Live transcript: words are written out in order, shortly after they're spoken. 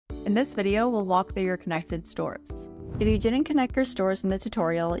In this video, we'll walk through your connected stores. If you didn't connect your stores in the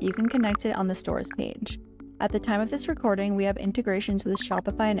tutorial, you can connect it on the stores page. At the time of this recording, we have integrations with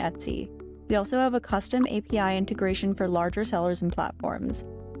Shopify and Etsy. We also have a custom API integration for larger sellers and platforms.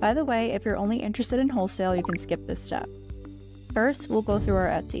 By the way, if you're only interested in wholesale, you can skip this step. First, we'll go through our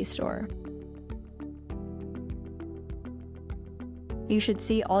Etsy store. You should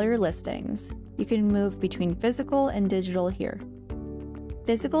see all your listings. You can move between physical and digital here.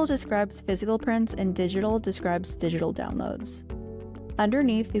 Physical describes physical prints and digital describes digital downloads.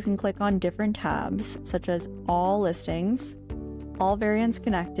 Underneath, you can click on different tabs, such as All Listings, All Variants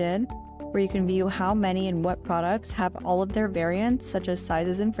Connected, where you can view how many and what products have all of their variants, such as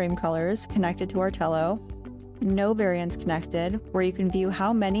sizes and frame colors, connected to Artelo. No Variants Connected, where you can view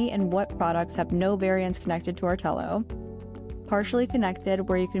how many and what products have no variants connected to Artelo. Partially Connected,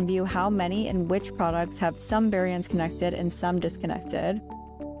 where you can view how many and which products have some variants connected and some disconnected.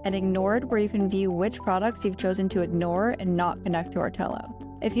 And Ignored, where you can view which products you've chosen to ignore and not connect to Artelo.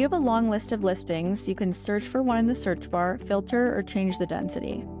 If you have a long list of listings, you can search for one in the search bar, filter, or change the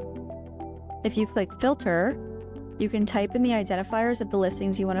density. If you click Filter, you can type in the identifiers of the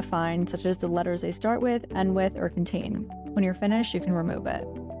listings you want to find, such as the letters they start with, end with, or contain. When you're finished, you can remove it.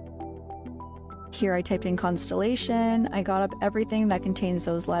 Here I typed in Constellation. I got up everything that contains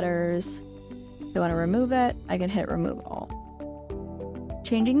those letters. If I want to remove it, I can hit Remove All.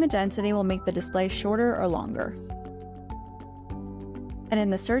 Changing the density will make the display shorter or longer. And in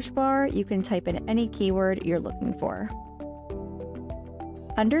the search bar, you can type in any keyword you're looking for.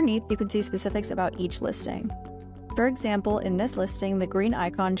 Underneath, you can see specifics about each listing. For example, in this listing, the green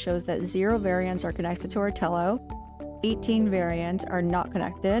icon shows that 0 variants are connected to Artelo, 18 variants are not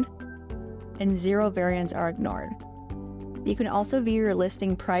connected, and 0 variants are ignored. You can also view your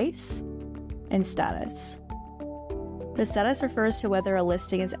listing price and status. The status refers to whether a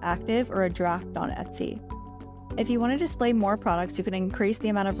listing is active or a draft on Etsy. If you want to display more products, you can increase the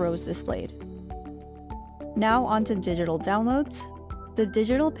amount of rows displayed. Now onto digital downloads. The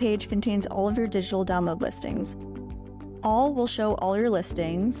digital page contains all of your digital download listings. All will show all your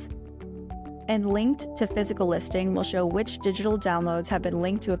listings, and linked to physical listing will show which digital downloads have been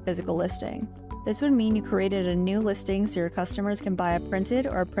linked to a physical listing. This would mean you created a new listing so your customers can buy a printed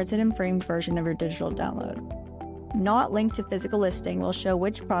or a printed and framed version of your digital download. Not linked to physical listing will show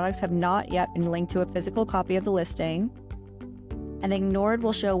which products have not yet been linked to a physical copy of the listing, and ignored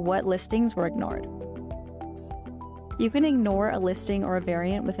will show what listings were ignored. You can ignore a listing or a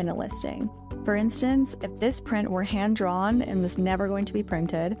variant within a listing. For instance, if this print were hand-drawn and was never going to be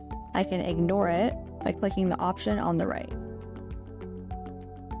printed, I can ignore it by clicking the option on the right.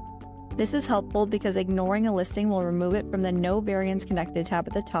 This is helpful because ignoring a listing will remove it from the No Variants Connected tab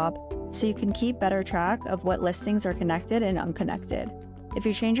at the top, so you can keep better track of what listings are connected and unconnected. If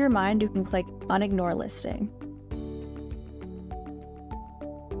you change your mind, you can click Unignore Listing.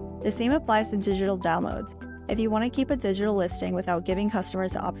 The same applies to digital downloads. If you want to keep a digital listing without giving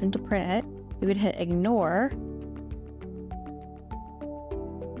customers the option to print it, you could hit Ignore,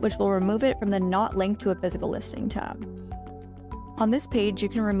 which will remove it from the Not Linked to a Physical Listing tab. On this page, you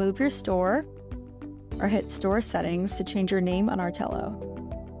can remove your store or hit Store Settings to change your name on Artelo.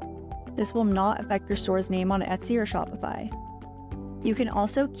 This will not affect your store's name on Etsy or Shopify. You can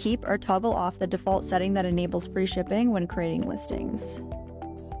also keep or toggle off the default setting that enables free shipping when creating listings.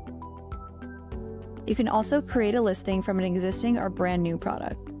 You can also create a listing from an existing or brand new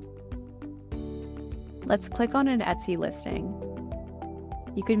product. Let's click on an Etsy listing.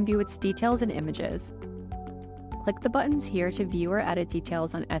 You can view its details and images. Click the buttons here to view or edit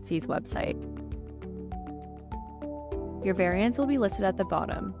details on Etsy's website. Your variants will be listed at the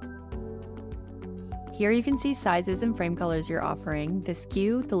bottom. Here you can see sizes and frame colors you're offering, the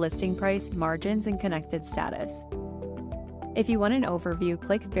SKU, the listing price, margins, and connected status. If you want an overview,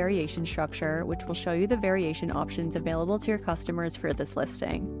 click Variation Structure, which will show you the variation options available to your customers for this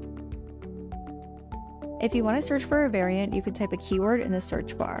listing. If you want to search for a variant, you can type a keyword in the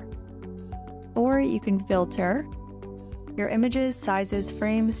search bar. Or you can filter your images, sizes,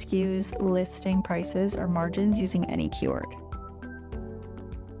 frames, SKUs, listing prices, or margins using any keyword.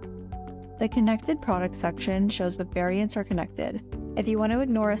 The Connected Product section shows what variants are connected. If you want to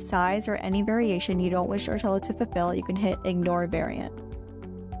ignore a size or any variation you don't wish Artelo to fulfill, you can hit Ignore Variant.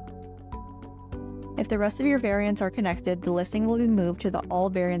 If the rest of your variants are connected, the listing will be moved to the All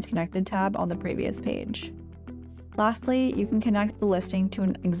Variants Connected tab on the previous page. Lastly, you can connect the listing to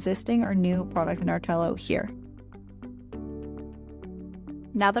an existing or new product in Artelo here.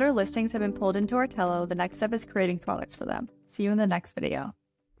 Now that our listings have been pulled into Artelo, the next step is creating products for them. See you in the next video.